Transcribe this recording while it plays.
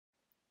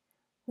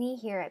We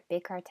here at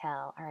Big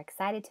Cartel are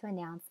excited to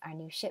announce our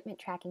new shipment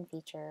tracking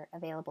feature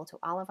available to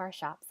all of our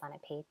shops on a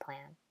paid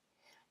plan.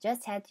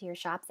 Just head to your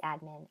shop's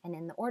admin, and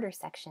in the order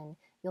section,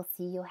 you'll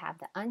have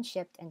the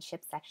unshipped and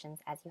shipped sections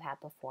as you had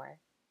before.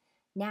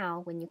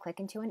 Now, when you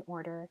click into an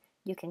order,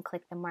 you can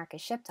click the Mark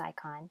as Shipped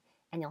icon,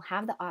 and you'll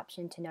have the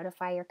option to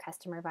notify your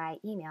customer via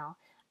email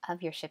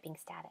of your shipping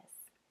status.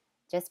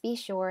 Just be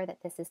sure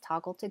that this is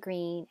toggled to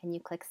green and you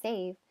click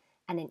Save,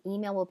 and an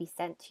email will be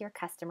sent to your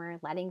customer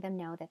letting them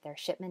know that their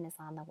shipment is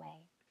on the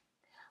way.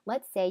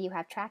 Let's say you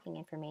have tracking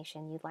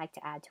information you'd like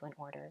to add to an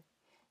order.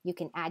 You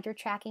can add your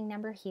tracking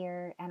number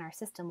here, and our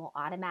system will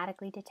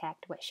automatically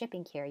detect what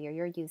shipping carrier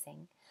you're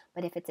using,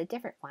 but if it's a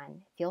different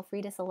one, feel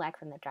free to select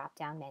from the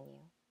drop-down menu.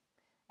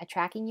 A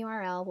tracking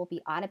URL will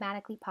be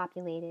automatically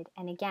populated,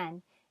 and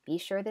again, be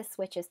sure this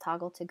switch is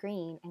toggled to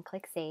green and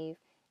click Save,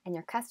 and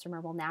your customer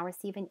will now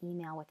receive an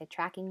email with a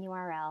tracking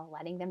URL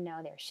letting them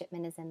know their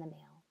shipment is in the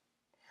mail.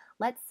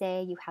 Let's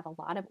say you have a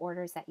lot of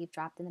orders that you've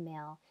dropped in the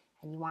mail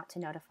and you want to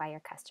notify your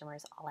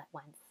customers all at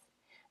once.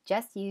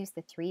 Just use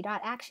the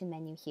three-dot action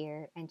menu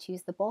here and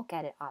choose the bulk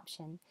edit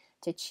option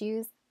to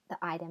choose the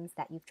items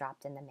that you've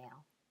dropped in the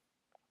mail.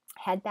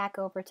 Head back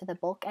over to the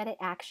bulk edit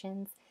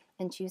actions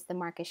and choose the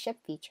Mark as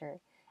Shipped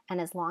feature,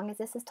 and as long as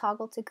this is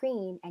toggled to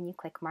green and you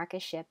click Mark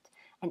as Shipped,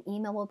 an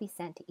email will be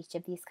sent to each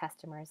of these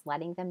customers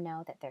letting them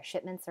know that their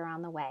shipments are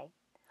on the way.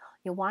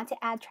 You'll want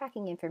to add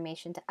tracking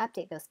information to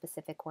update those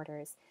specific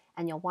orders,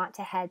 and you'll want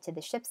to head to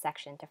the Ship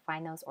section to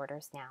find those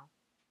orders now.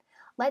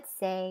 Let's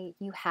say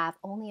you have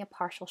only a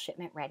partial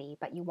shipment ready,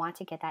 but you want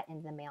to get that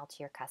in the mail to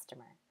your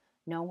customer.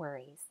 No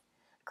worries.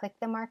 Click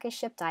the Mark as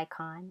Shipped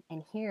icon,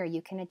 and here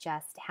you can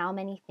adjust how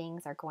many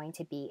things are going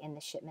to be in the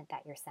shipment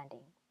that you're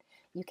sending.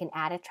 You can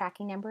add a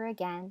tracking number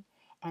again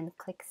and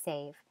click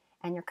Save,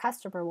 and your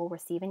customer will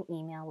receive an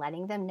email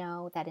letting them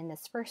know that in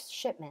this first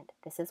shipment,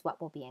 this is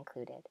what will be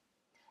included.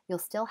 You'll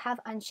still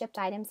have unshipped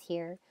items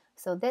here,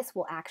 so this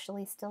will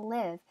actually still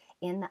live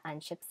in the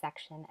unshipped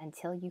section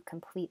until you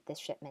complete the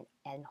shipment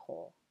in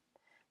whole.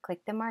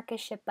 Click the Mark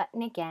as Shipped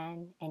button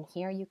again, and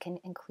here you can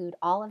include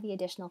all of the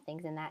additional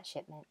things in that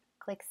shipment.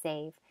 Click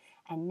Save,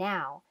 and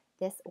now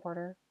this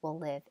order will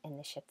live in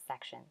the shipped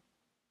section.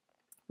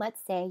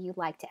 Let's say you'd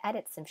like to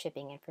edit some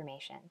shipping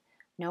information.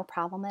 No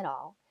problem at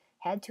all.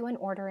 Head to an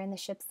order in the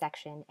shipped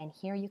section, and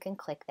here you can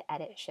click the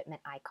Edit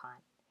Shipment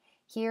icon.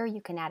 Here you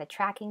can add a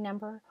tracking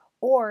number,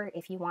 or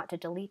if you want to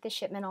delete the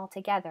shipment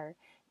altogether,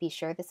 be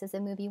sure this is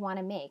a move you want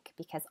to make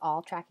because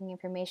all tracking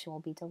information will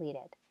be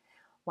deleted.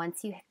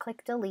 Once you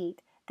click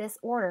Delete, this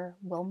order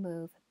will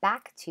move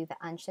back to the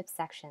unshipped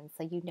section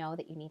so you know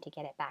that you need to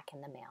get it back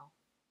in the mail.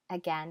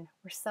 Again,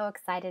 we're so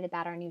excited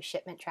about our new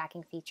shipment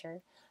tracking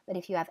feature, but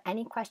if you have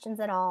any questions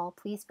at all,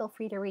 please feel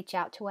free to reach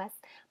out to us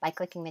by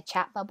clicking the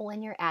chat bubble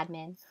in your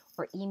admin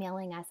or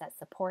emailing us at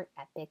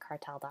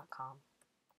support@bigcartel.com.